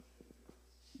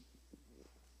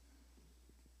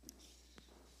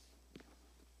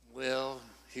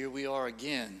here we are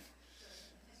again,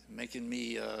 making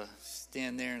me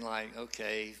stand there and like,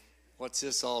 okay, what's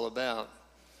this all about?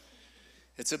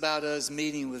 It's about us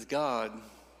meeting with God.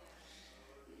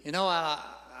 You know, I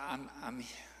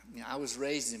was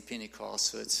raised in Pentecost,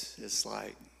 so it's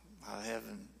like I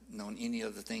haven't known any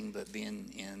other thing but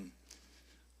being in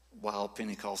wild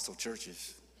Pentecostal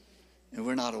churches. And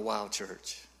we're not a wild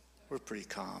church. We're pretty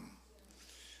calm.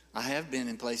 I have been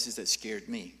in places that scared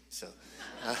me, so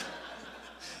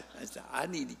I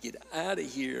need to get out of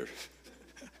here.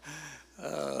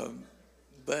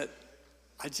 But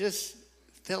I just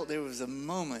felt there was a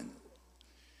moment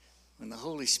when the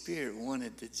Holy Spirit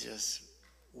wanted to just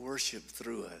worship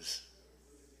through us.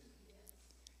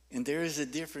 And there is a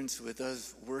difference with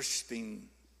us worshiping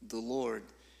the Lord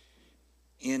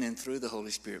in and through the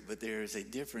Holy Spirit, but there is a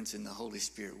difference in the Holy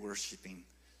Spirit worshiping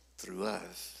through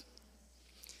us.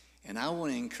 And I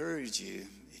want to encourage you,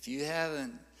 if you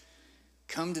haven't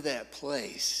come to that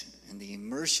place in the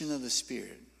immersion of the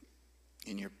Spirit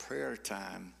in your prayer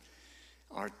time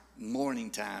or morning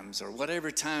times or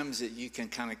whatever times that you can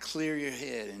kind of clear your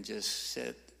head and just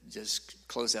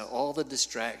close out all the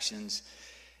distractions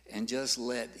and just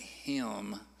let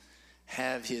Him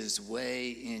have His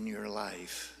way in your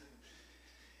life,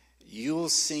 you'll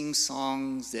sing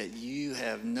songs that you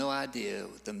have no idea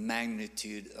the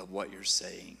magnitude of what you're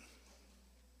saying.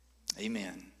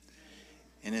 Amen.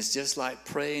 And it's just like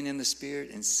praying in the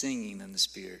Spirit and singing in the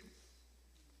Spirit.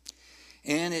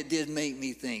 And it did make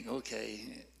me think, okay,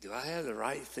 do I have the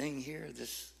right thing here?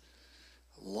 This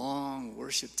long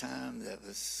worship time that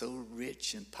was so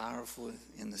rich and powerful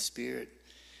in the Spirit,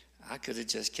 I could have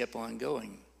just kept on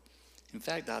going. In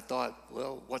fact, I thought,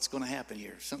 well, what's going to happen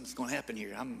here? Something's going to happen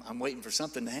here. I'm waiting for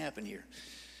something to happen here.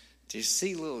 To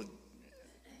see little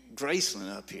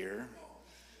Graceland up here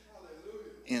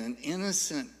in an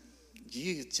innocent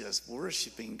youth just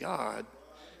worshiping God,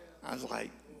 I was like,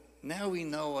 now we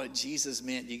know what Jesus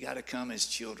meant. You got to come as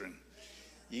children.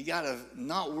 You got to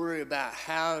not worry about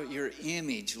how your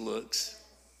image looks,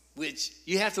 which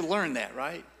you have to learn that,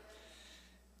 right?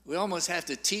 We almost have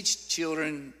to teach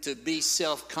children to be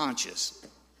self-conscious.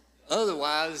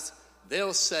 Otherwise,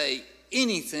 they'll say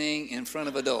anything in front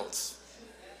of adults.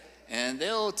 And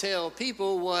they'll tell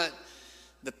people what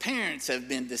the parents have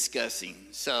been discussing.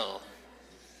 So,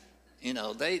 you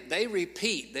know, they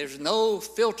repeat. There's no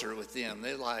filter with them.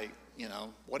 They're like, you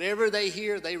know, whatever they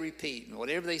hear, they repeat. And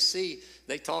whatever they see,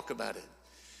 they talk about it.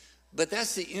 But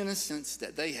that's the innocence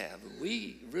that they have.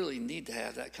 We really need to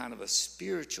have that kind of a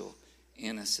spiritual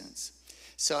innocence.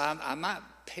 So I might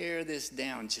pare this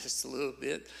down just a little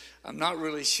bit. I'm not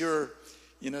really sure.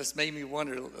 You know, it's made me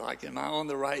wonder, like, am I on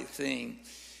the right thing?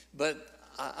 But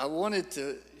I wanted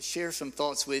to share some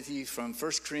thoughts with you from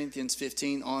 1 Corinthians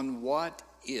 15 on what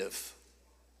if.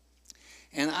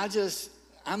 And I'm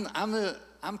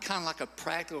kind of like a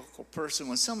practical person.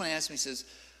 When someone asks me, says,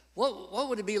 what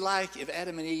would it be like if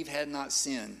Adam and Eve had not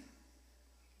sinned?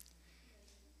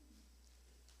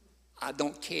 I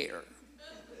don't care.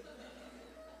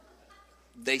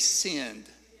 They sinned.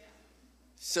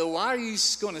 So why are you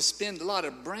going to spend a lot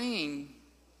of brain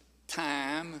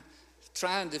time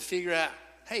trying to figure out,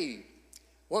 hey,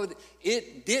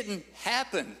 it didn't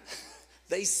happen.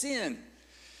 They sinned.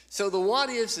 So the what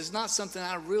ifs is not something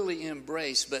I really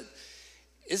embrace, but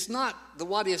it's not the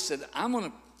what ifs that I'm going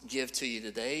to give to you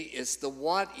today. It's the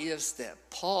what ifs that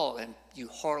Paul, and you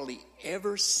hardly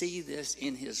ever see this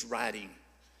in his writing.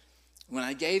 When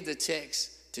I gave the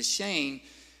text to Shane,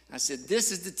 I said,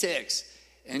 this is the text.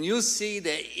 And you'll see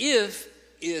that if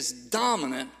is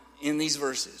dominant in these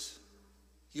verses.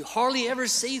 You hardly ever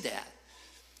see that.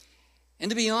 And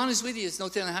to be honest with you, it's no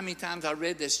telling how many times I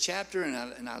read this chapter,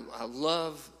 and I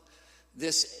love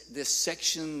this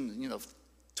section,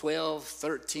 12,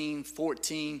 13,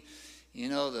 14,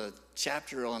 the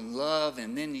chapter on love,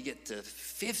 and then you get to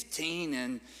 15,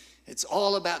 and it's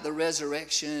all about the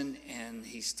resurrection, and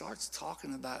he starts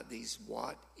talking about these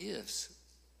what ifs.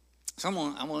 So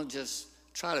I want to just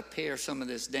try to pare some of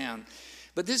this down.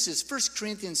 But this is 1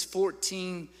 Corinthians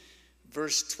 14,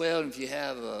 verse 12. If you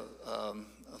have a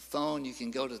phone, you can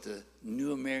go to the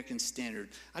New American Standard.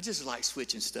 I just like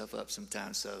switching stuff up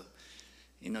sometimes, so,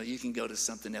 you can go to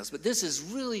something else. But this is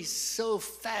really so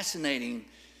fascinating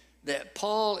that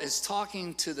Paul is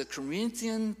talking to the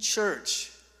Corinthian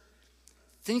church.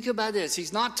 Think about this.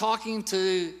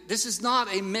 This is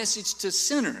not a message to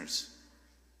sinners.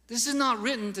 This is not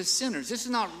written to sinners. This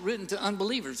is not written to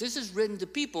unbelievers. This is written to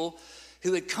people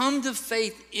who had come to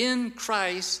faith in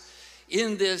Christ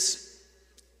in this.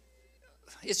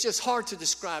 It's just hard to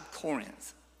describe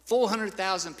Corinth.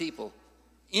 400,000 people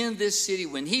in this city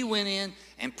when he went in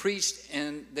and preached,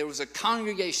 and there was a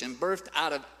congregation birthed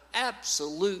out of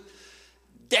absolute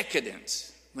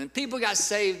decadence. When people got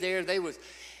saved there,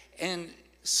 and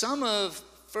some of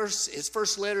his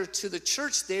first letter to the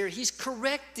church there, he's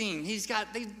correcting.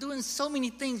 They're doing so many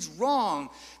things wrong,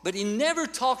 but he never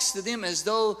talks to them as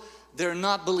though they're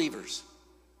not believers.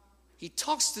 He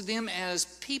talks to them as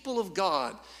people of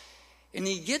God. And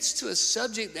he gets to a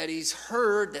subject that he's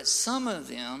heard that some of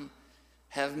them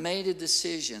have made a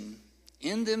decision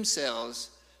in themselves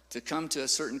to come to a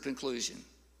certain conclusion.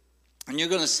 And you're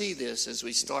going to see this as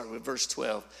we start with verse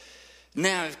 12.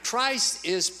 Now, if Christ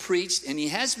is preached, and he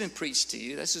has been preached to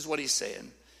you, this is what he's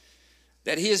saying,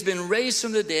 that he has been raised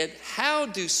from the dead, how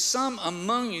do some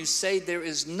among you say there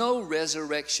is no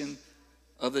resurrection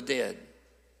of the dead?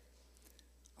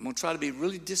 I'm going to try to be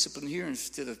really disciplined here.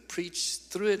 Instead of preach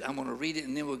through it, I'm going to read it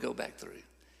and then we'll go back through.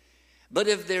 But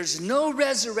if there's no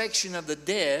resurrection of the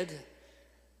dead,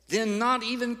 then not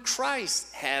even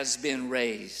Christ has been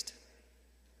raised.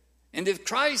 And if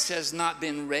Christ has not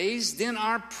been raised, then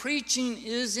our preaching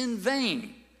is in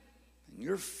vain, and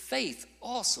your faith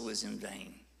also is in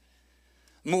vain.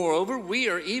 Moreover, we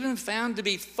are even found to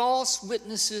be false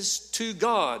witnesses to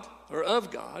God, or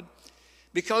of God,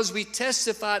 because we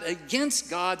testified against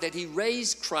God that he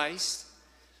raised Christ,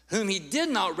 whom he did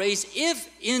not raise, if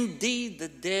indeed the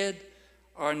dead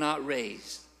are not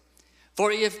raised.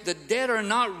 For if the dead are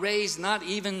not raised, not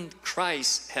even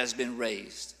Christ has been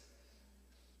raised.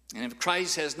 And if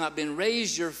Christ has not been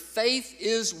raised, your faith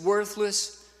is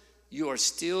worthless. You are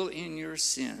still in your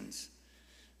sins.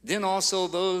 Then also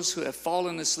those who have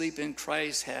fallen asleep in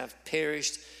Christ have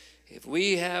perished. If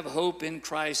we have hope in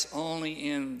Christ only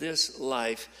in this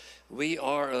life, we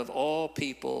are of all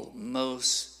people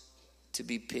most to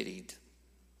be pitied.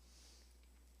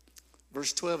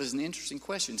 Verse 12 is an interesting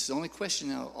question. It's the only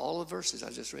question out of all the verses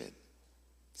I just read.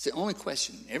 It's the only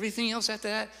question. Everything else after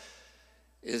that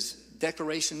is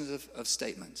declarations of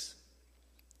statements.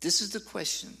 This is the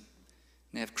question.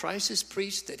 Now, if Christ is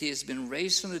preached that he has been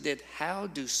raised from the dead, how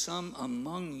do some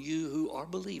among you who are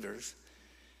believers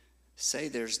say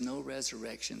there's no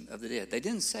resurrection of the dead? They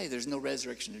didn't say there's no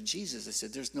resurrection of Jesus. They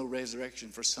said there's no resurrection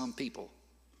for some people.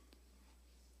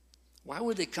 Why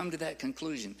would they come to that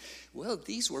conclusion? Well,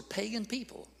 these were pagan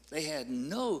people. They had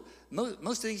most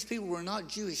of these people were not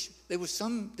Jewish. There was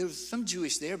some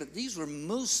Jewish there, but these were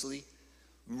mostly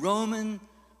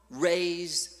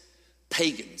Roman-raised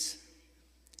pagans.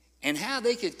 And how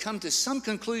they could come to some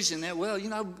conclusion that, well,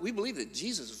 we believe that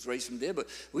Jesus was raised from the dead, but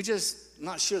we're just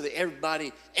not sure that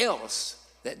everybody else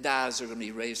that dies are going to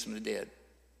be raised from the dead.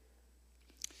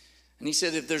 And he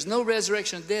said, if there's no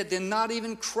resurrection of the dead, then not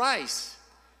even Christ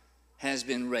has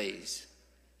been raised.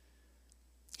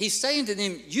 He's saying to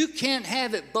them, you can't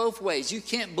have it both ways. You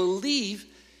can't believe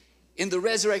in the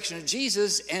resurrection of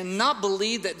Jesus and not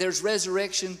believe that there's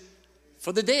resurrection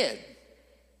for the dead.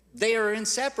 They are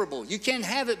inseparable. You can't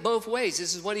have it both ways.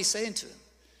 This is what he's saying to them.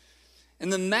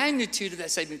 And the magnitude of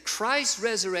that statement, Christ's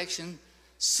resurrection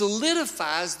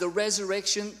solidifies the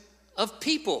resurrection of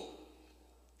people.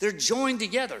 They're joined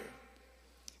together.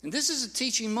 And this is a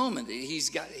teaching moment that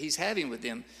he's having with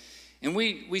them. And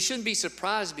we shouldn't be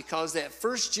surprised, because that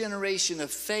first generation of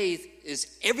faith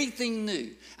is everything new.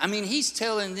 I mean, he's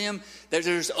telling them that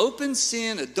there's open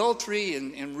sin, adultery,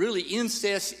 and really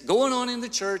incest going on in the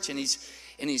church, and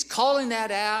he's calling that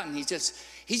out, and he's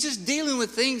just dealing with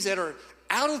things that are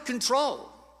out of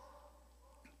control.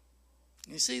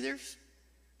 You see,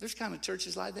 there's kind of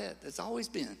churches like that. That's always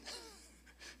been.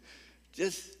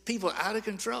 Just people out of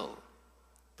control.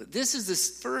 But this is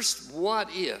the first what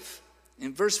if.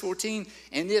 In verse 14,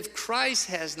 and if Christ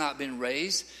has not been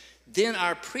raised, then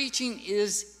our preaching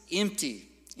is empty,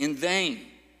 in vain.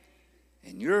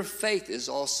 And your faith is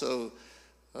also,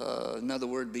 another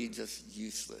word be just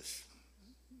useless.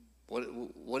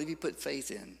 What have you put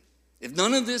faith in? If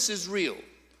none of this is real,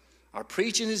 our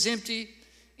preaching is empty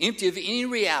of any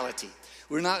reality.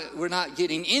 We're not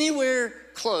getting anywhere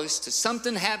close to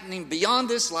something happening beyond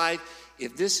this life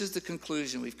if this is the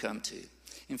conclusion we've come to.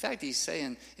 In fact, he's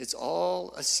saying it's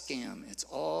all a scam. It's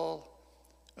all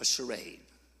a charade.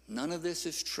 None of this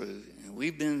is true. And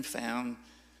we've been found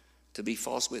to be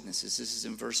false witnesses. This is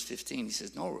in verse 15. He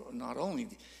says, no, not only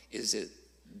is it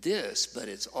this, but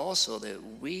it's also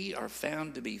that we are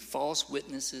found to be false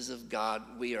witnesses of God.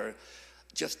 We are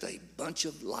just a bunch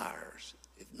of liars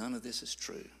if none of this is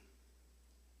true.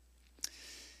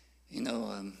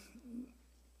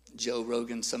 Joe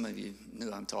Rogan, some of you know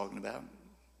who I'm talking about,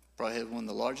 probably had one of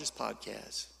the largest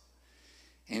podcasts.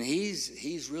 And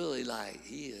he's really like,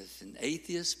 he is an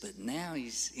atheist, but now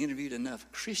he's interviewed enough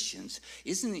Christians.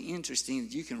 Isn't it interesting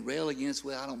that you can rail against,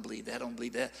 well, I don't believe that, I don't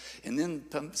believe that. And then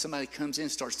somebody comes in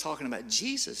and starts talking about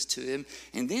Jesus to him.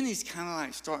 And then he's kind of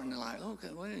like starting to like, okay,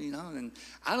 well, and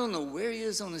I don't know where he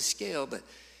is on the scale, but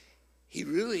he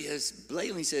really has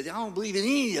blatantly said, I don't believe in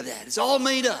any of that. It's all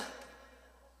made up.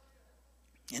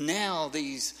 And now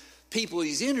these people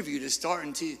he's interviewed are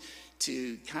starting to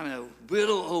kind of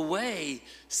whittle away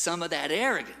some of that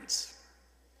arrogance.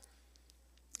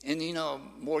 And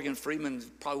Morgan Freeman's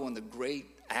probably one of the great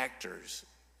actors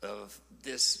of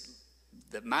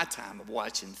my time of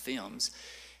watching films.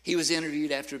 He was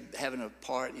interviewed after having a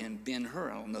part in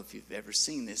Ben-Hur. I don't know if you've ever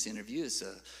seen this interview.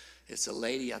 It's a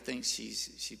lady, I think she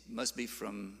must be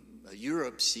from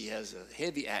Europe. She has a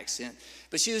heavy accent.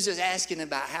 But she was just asking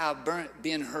about how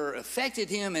Ben-Hur affected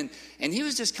him, and he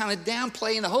was just kind of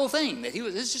downplaying the whole thing, that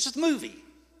it's just a movie.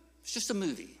 It's just a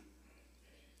movie.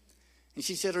 And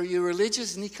she said, are you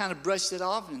religious? And he kind of brushed it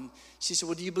off, and she said,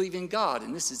 well, do you believe in God?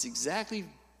 And this is exactly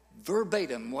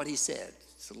verbatim what he said.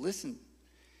 So listen.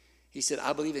 He said,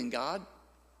 I believe in God,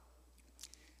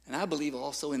 and I believe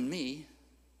also in me,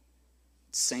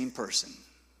 same person.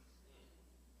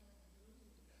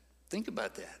 Think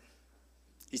about that.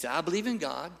 He said, I believe in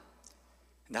God,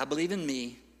 and I believe in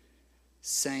me,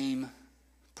 same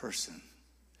person.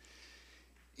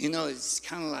 It's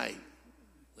kind of like,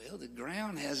 well, the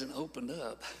ground hasn't opened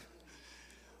up.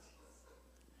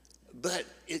 But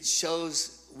it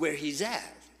shows where he's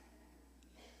at.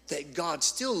 That God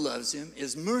still loves him,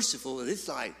 is merciful. It's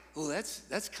like, well, that's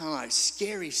kind of like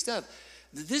scary stuff.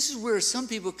 This is where some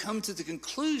people come to the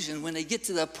conclusion when they get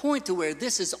to the point to where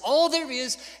this is all there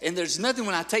is, and there's nothing.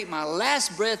 When I take my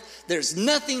last breath, there's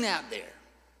nothing out there.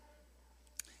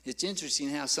 It's interesting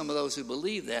how some of those who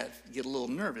believe that get a little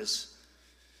nervous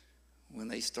when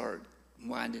they start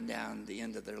winding down the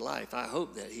end of their life. I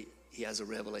hope that he has a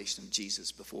revelation of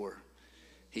Jesus before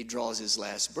he draws his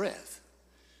last breath.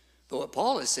 But what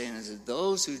Paul is saying is that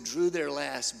those who drew their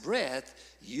last breath,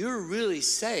 you're really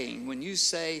saying, when you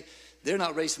say they're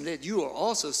not raised from the dead, you are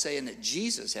also saying that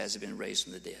Jesus hasn't been raised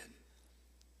from the dead.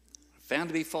 Found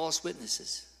to be false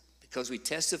witnesses, because we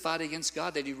testified against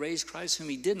God that he raised Christ, whom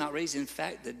he did not raise. In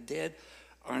fact, the dead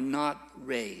are not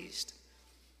raised.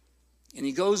 And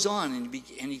he goes on and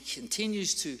he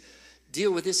continues to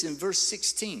deal with this in verse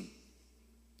 16.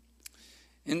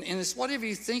 And it's whatever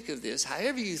you think of this,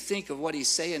 however you think of what he's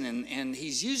saying, and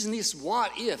he's using this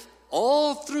what if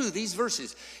all through these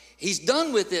verses. He's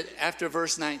done with it after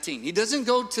verse 19. He doesn't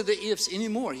go to the ifs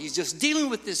anymore. He's just dealing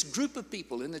with this group of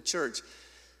people in the church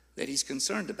that he's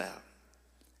concerned about.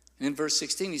 And in verse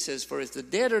 16 he says, for if the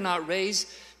dead are not raised,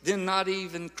 then not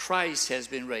even Christ has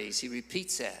been raised. He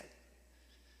repeats that.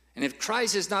 And if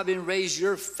Christ has not been raised,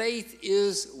 your faith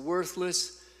is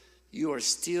worthless. You are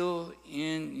still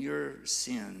in your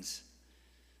sins.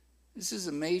 This is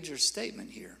a major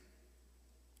statement here.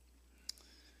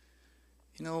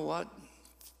 You know what?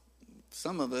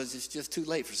 Some of us, it's just too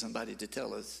late for somebody to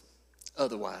tell us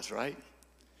otherwise, right?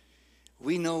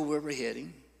 We know where we're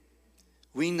heading.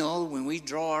 We know when we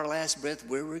draw our last breath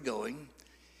where we're going,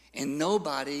 and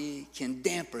nobody can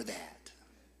damper that.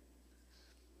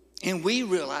 And we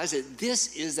realize that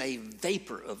this is a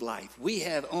vapor of life. We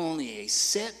have only a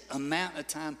set amount of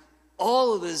time.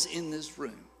 All of us in this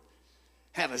room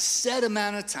have a set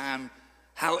amount of time.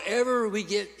 However we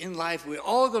get in life, we're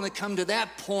all going to come to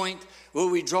that point where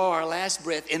we draw our last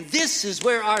breath. And this is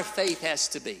where our faith has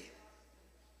to be.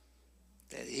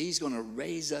 That he's going to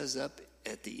raise us up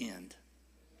at the end.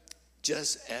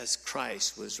 Just as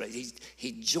Christ was raised.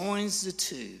 He joins the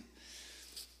two.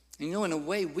 And in a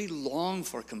way, we long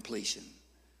for completion.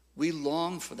 We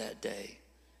long for that day.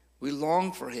 We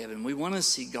long for heaven. We want to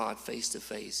see God face to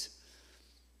face.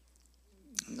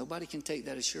 Nobody can take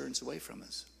that assurance away from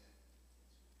us.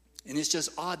 And it's just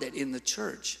odd that in the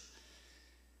church,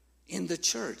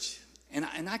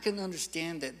 and I can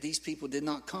understand that these people did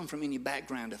not come from any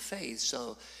background of faith.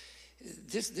 So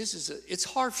it's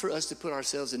hard for us to put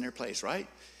ourselves in their place, right?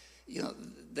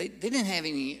 They didn't have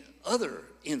any other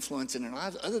influence in their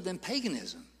lives other than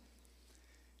paganism.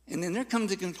 And then they're coming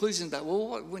to conclusions about,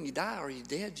 well, when you die, are you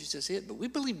dead? You just it. But we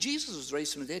believe Jesus was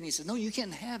raised from the dead. And he said, no, you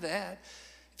can't have that.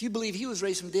 If you believe he was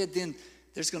raised from the dead, then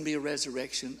there's going to be a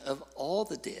resurrection of all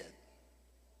the dead.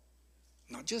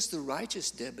 Not just the righteous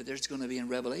dead, but there's going to be in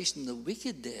Revelation, the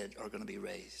wicked dead are going to be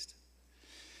raised.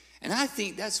 And I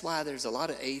think that's why there's a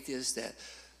lot of atheists that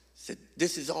said,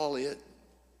 this is all it.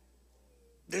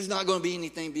 There's not going to be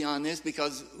anything beyond this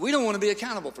because we don't want to be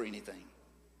accountable for anything.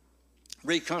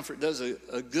 Ray Comfort does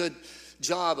a good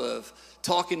job of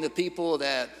talking to people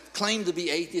that claim to be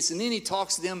atheists, and then he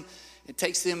talks to them and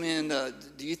takes them in,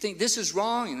 do you think this is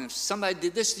wrong? And if somebody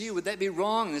did this to you, would that be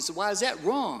wrong? And he said, why is that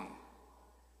wrong?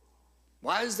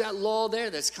 Why is that law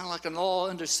there? That's kind of like an law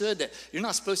understood that you're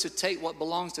not supposed to take what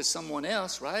belongs to someone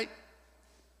else, right?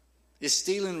 Is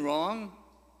stealing wrong?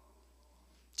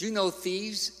 Do you know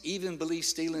thieves even believe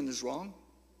stealing is wrong?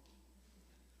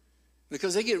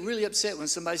 Because they get really upset when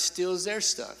somebody steals their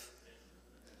stuff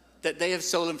that they have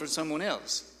stolen from someone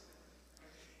else.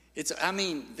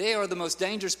 They are the most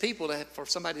dangerous people for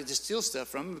somebody to steal stuff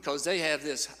from, because they have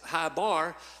this high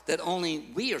bar that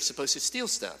only we are supposed to steal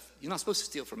stuff. You're not supposed to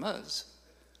steal from us.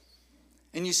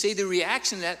 And you see the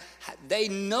reaction that they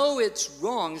know it's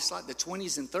wrong. It's like the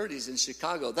 20s and 30s in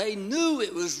Chicago. They knew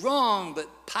it was wrong, but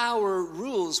power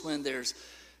rules when there's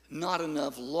not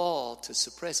enough law to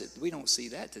suppress it. We don't see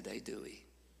that today, do we?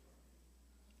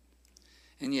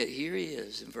 And yet here he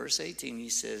is in verse 18. He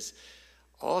says,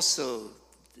 also,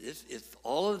 if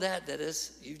all of that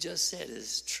is you just said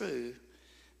is true,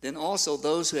 then also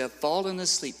those who have fallen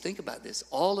asleep, think about this,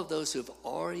 all of those who have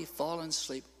already fallen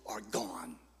asleep are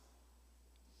gone.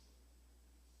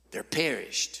 They're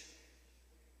perished.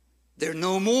 They're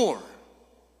no more.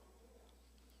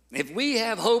 If we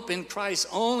have hope in Christ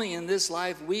only in this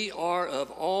life, we are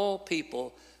of all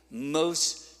people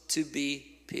most to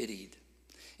be pitied.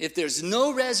 If there's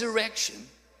no resurrection,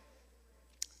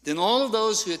 then all of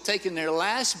those who have taken their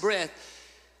last breath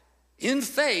in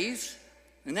faith,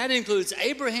 and that includes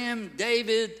Abraham,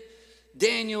 David,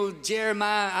 Daniel,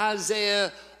 Jeremiah,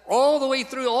 Isaiah, all the way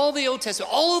through all the Old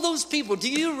Testament, all of those people, do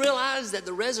you realize that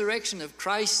the resurrection of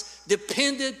Christ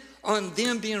depended on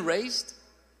them being raised?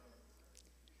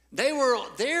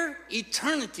 Their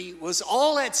eternity was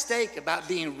all at stake about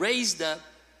being raised up,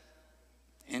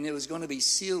 and it was going to be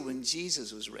sealed when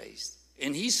Jesus was raised.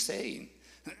 And he's saying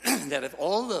that if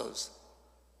all those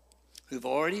who've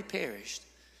already perished,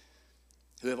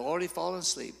 who have already fallen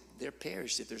asleep, they're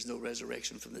perished if there's no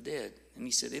resurrection from the dead. And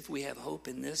he said, if we have hope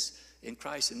in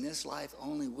Christ in this life,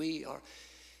 only we are.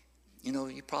 You know,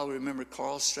 you probably remember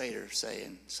Carl Strader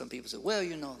saying, some people say, well,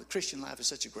 the Christian life is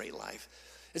such a great life.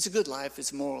 It's a good life,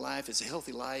 it's a moral life, it's a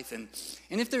healthy life. And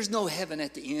if there's no heaven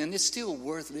at the end, it's still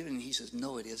worth living. And he says,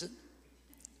 no, it isn't.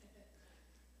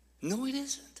 No, it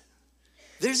isn't.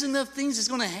 There's enough things that's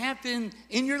going to happen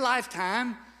in your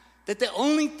lifetime that the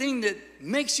only thing that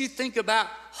makes you think about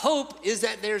hope is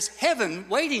that there's heaven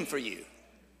waiting for you.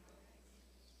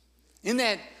 In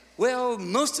that, well,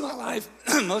 most of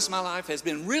my life has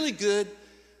been really good,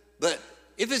 but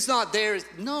if it's not there,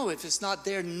 if it's not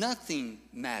there, nothing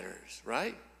matters,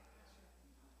 right?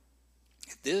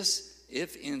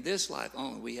 If in this life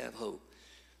only we have hope.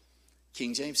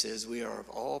 King James says we are of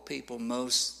all people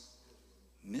most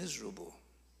miserable.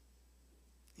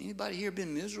 Anybody here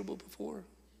been miserable before?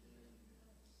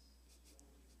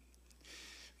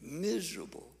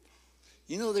 Miserable.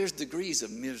 There's degrees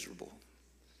of miserable.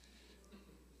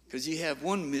 Because you have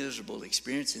one miserable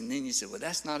experience, and then you say, well,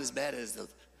 that's not as bad as the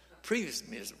previous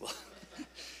miserable.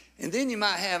 And then you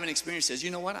might have an experience that says,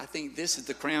 you know what, I think this is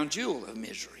the crown jewel of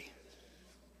misery.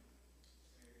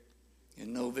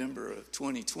 In November of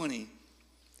 2020,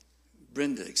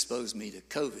 Brenda exposed me to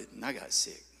COVID, and I got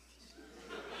sick.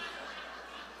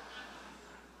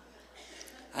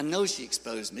 I know she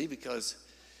exposed me because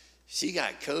she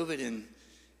got COVID,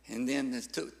 and then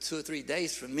it took 2 or 3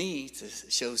 days for me to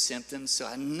show symptoms, so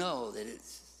I know that it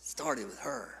started with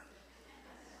her.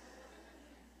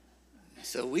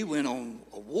 So we went on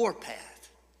a warpath.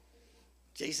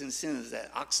 Jason sent us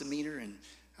that oximeter, and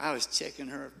I was checking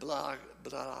her blood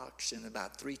oxygen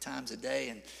about 3 times a day,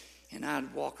 and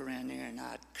I'd walk around there and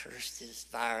I'd curse this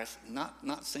virus,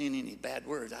 not saying any bad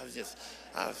words. I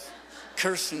was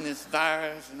cursing this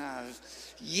virus, and I was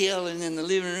yelling in the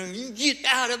living room, you get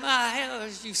out of my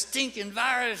house, you stinking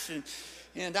virus.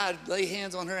 And I'd lay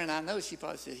hands on her, and I know she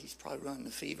probably said, he's probably running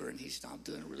a fever and he's not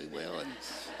doing really well. And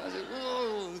I said,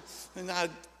 whoa. And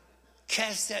I'd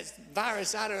cast that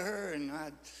virus out of her, and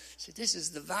I'd say, this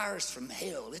is the virus from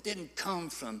hell. It didn't come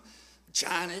from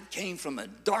China. It came from a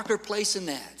darker place than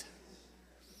that.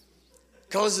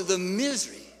 Because of the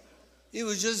misery. It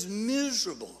was just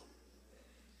miserable.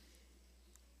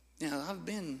 Now, I've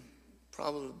been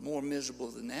probably more miserable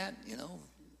than that,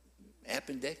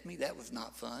 Appendectomy, that was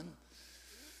not fun.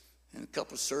 And a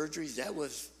couple of surgeries,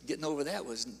 getting over that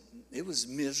was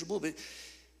miserable. But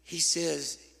he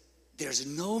says, there's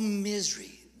no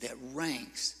misery that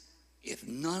ranks. If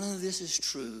none of this is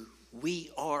true,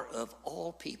 we are of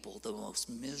all people the most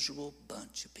miserable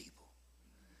bunch of people.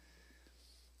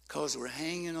 Because we're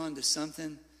hanging on to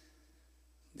something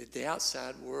that the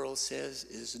outside world says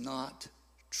is not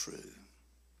true.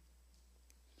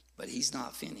 But he's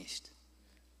not finished.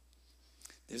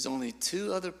 There's only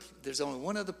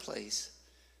one other place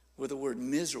where the word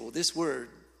miserable, this word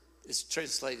is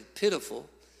translated pitiful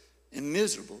and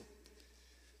miserable,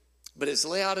 but it's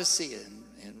Laodicea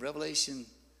in Revelation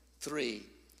 3.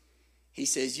 He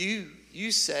says,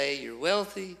 you say you're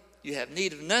wealthy, you have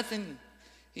need of nothing.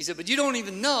 He said, but you don't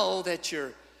even know that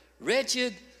you're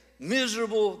wretched,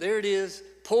 miserable, there it is,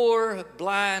 poor,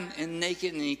 blind, and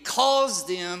naked. And he calls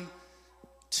them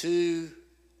to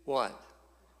what?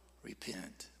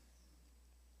 Repent.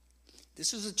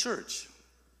 This is a church.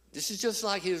 This is just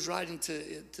like he was writing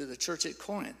to the church at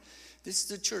Corinth. This is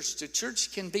the church. The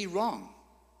church can be wrong.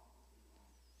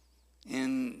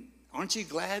 And aren't you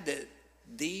glad that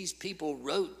these people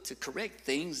wrote to correct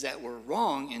things that were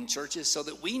wrong in churches so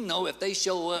that we know if they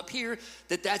show up here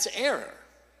that that's error?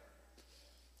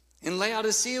 And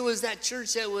Laodicea was that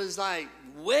church that was like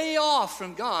way off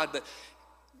from God. But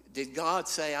did God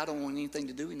say, I don't want anything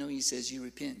to do with it? No, he says, you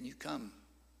repent and you come.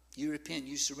 You repent,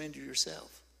 you surrender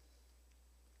yourself.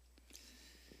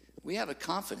 We have a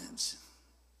confidence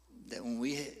that when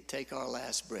we take our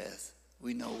last breath,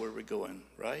 we know where we're going,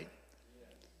 right?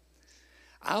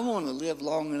 I want to live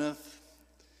long enough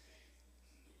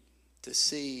to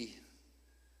see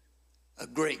a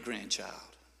great-grandchild.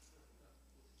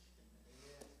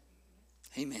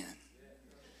 Amen.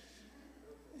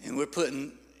 And we're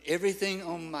putting everything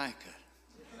on Micah.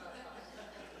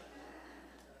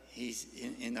 He's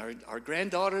in our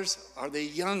granddaughters are the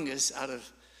youngest out of,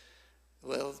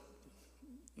 well,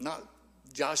 not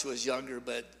Joshua's younger,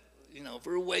 but, if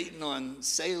we're waiting on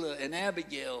Selah and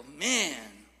Abigail, man,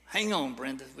 hang on,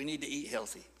 Brenda, we need to eat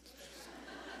healthy.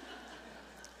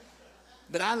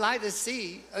 But I like to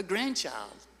see a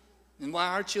grandchild. And why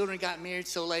our children got married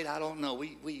so late, I don't know.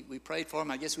 We prayed for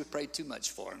them. I guess we prayed too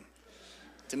much for them.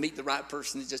 To meet the right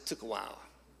person, it just took a while.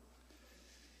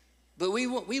 But we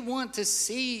want to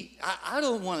see. I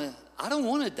don't want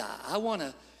to die. I want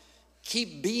to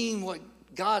keep being what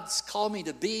God's called me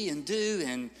to be and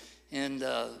do, and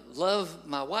love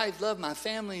my wife, love my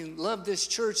family, love this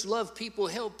church, love people,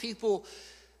 help people.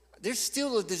 There's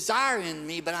still a desire in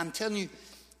me, but I'm telling you,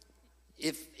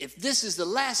 if this is the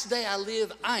last day I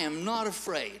live, I am not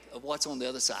afraid of what's on the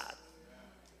other side.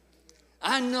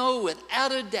 I know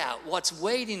without a doubt what's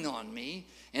waiting on me,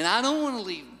 and I don't want to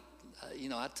leave.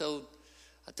 I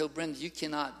told Brenda, you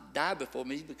cannot die before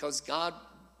me because God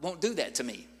won't do that to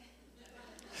me.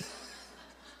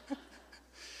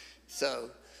 So,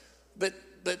 but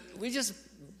we just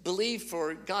believe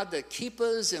for God to keep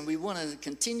us, and we want to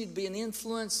continue to be an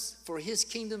influence for his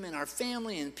kingdom and our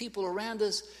family and people around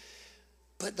us.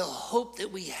 But the hope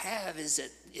that we have is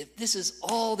that if this is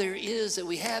all there is that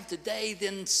we have today,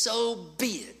 then so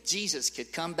be it. Jesus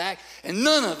could come back, and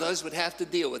none of us would have to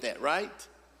deal with that, right?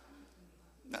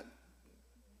 Not,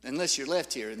 unless you're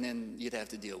left here, and then you'd have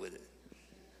to deal with it.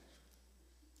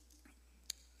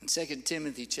 In 2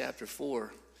 Timothy chapter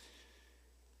 4,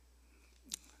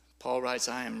 Paul writes,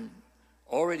 I am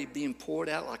already being poured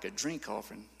out like a drink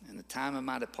offering, and the time of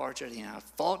my departure at hand. I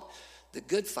fought the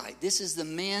good fight. This is the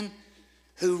man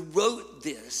who wrote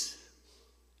this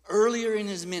earlier in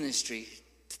his ministry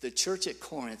to the church at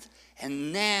Corinth,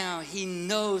 and now he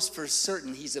knows for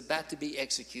certain he's about to be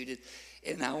executed,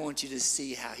 and I want you to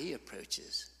see how he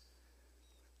approaches.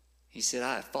 He said,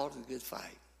 I have fought a good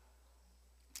fight.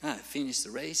 I have finished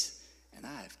the race, and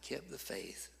I have kept the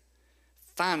faith.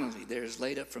 Finally, there is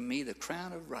laid up for me the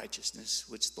crown of righteousness,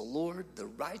 which the Lord, the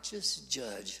righteous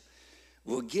judge,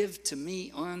 will give to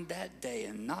me on that day,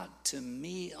 and not to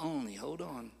me only, hold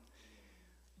on,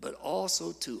 but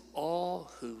also to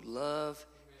all who love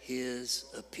his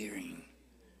appearing.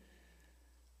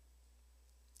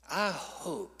 I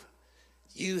hope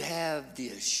you have the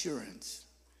assurance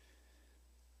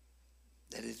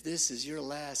that if this is your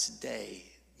last day,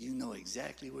 you know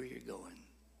exactly where you're going.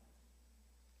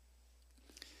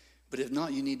 But if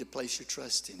not, you need to place your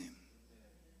trust in him.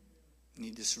 You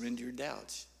need to surrender your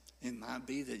doubts. It might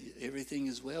be that everything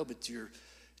is well, but you're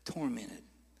tormented.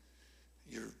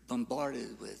 You're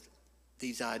bombarded with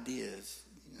these ideas.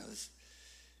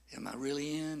 Am I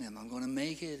really in? Am I going to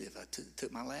make it? If I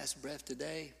took my last breath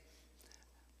today?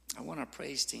 I want our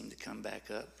praise team to come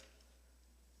back up.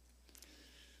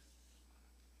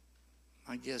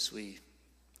 I guess we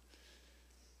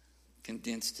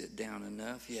condensed it down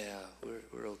enough. Yeah,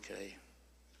 we're okay.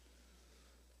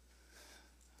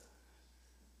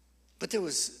 But there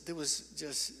was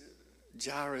just,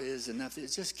 Jireh is enough. It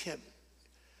just kept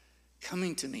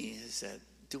coming to me is that,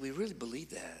 do we really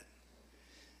believe that?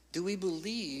 Do we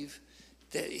believe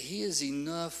that he is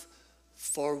enough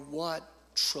for what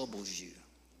troubles you?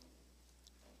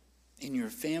 in your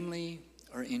family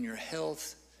or in your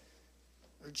health,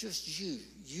 or just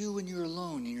you and you're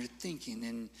alone and you're thinking,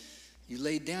 and you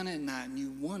lay down at night and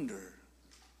you wonder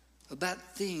about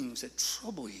things that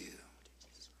trouble you,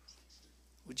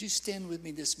 would you stand with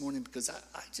me this morning? Because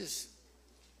I just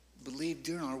believe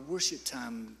during our worship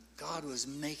time, God was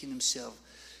making himself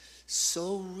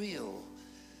so real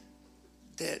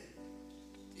that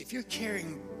if you're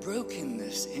carrying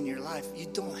brokenness in your life, you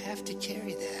don't have to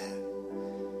carry that.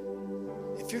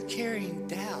 If you're carrying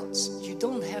doubts, you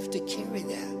don't have to carry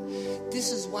that.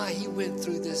 This is why he went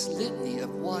through this litany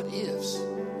of what ifs.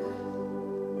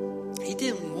 He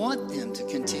didn't want them to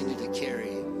continue to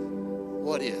carry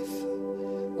what if.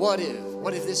 What if?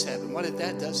 What if this happened? What if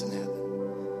that doesn't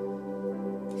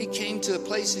happen? He came to a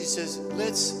place he says,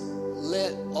 let's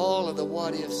let all of the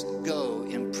what ifs go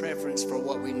in preference for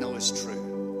what we know is true.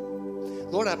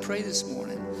 Lord, I pray this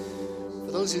morning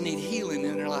for those who need healing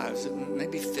in their lives,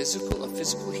 maybe a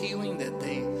physical healing, that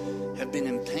they have been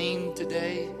in pain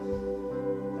today.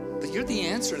 But you're the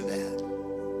answer to that.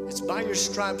 It's by your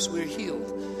stripes we're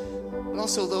healed. But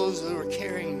also those who are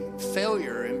carrying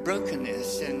failure and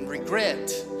brokenness and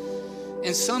regret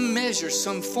in some measure,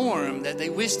 some form, that they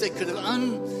wish they could have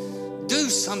undo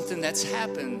something that's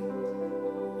happened.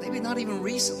 Maybe not even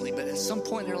recently, but at some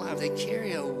point in their life, they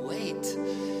carry a weight.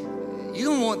 You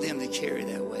don't want them to carry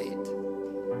that weight.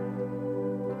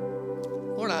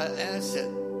 Lord, I ask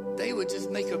that they would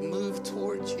just make a move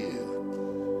towards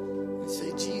you and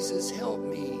say, Jesus, help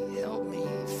me,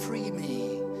 free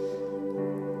me.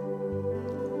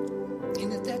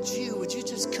 And if that's you, would you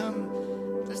just come?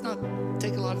 Let's not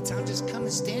take a lot of time. Just come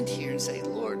and stand here and say,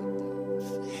 Lord,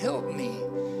 help me,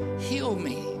 heal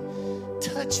me,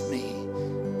 touch me,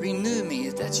 renew me.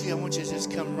 If that's you, I want you to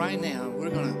just come right now. We're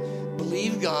going to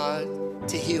believe God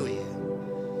to heal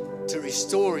you, to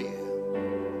restore you.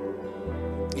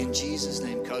 In Jesus'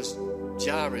 name, because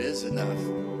Jireh is enough.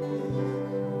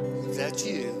 If that's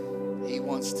you, he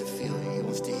wants to feel you. He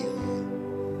wants to heal you.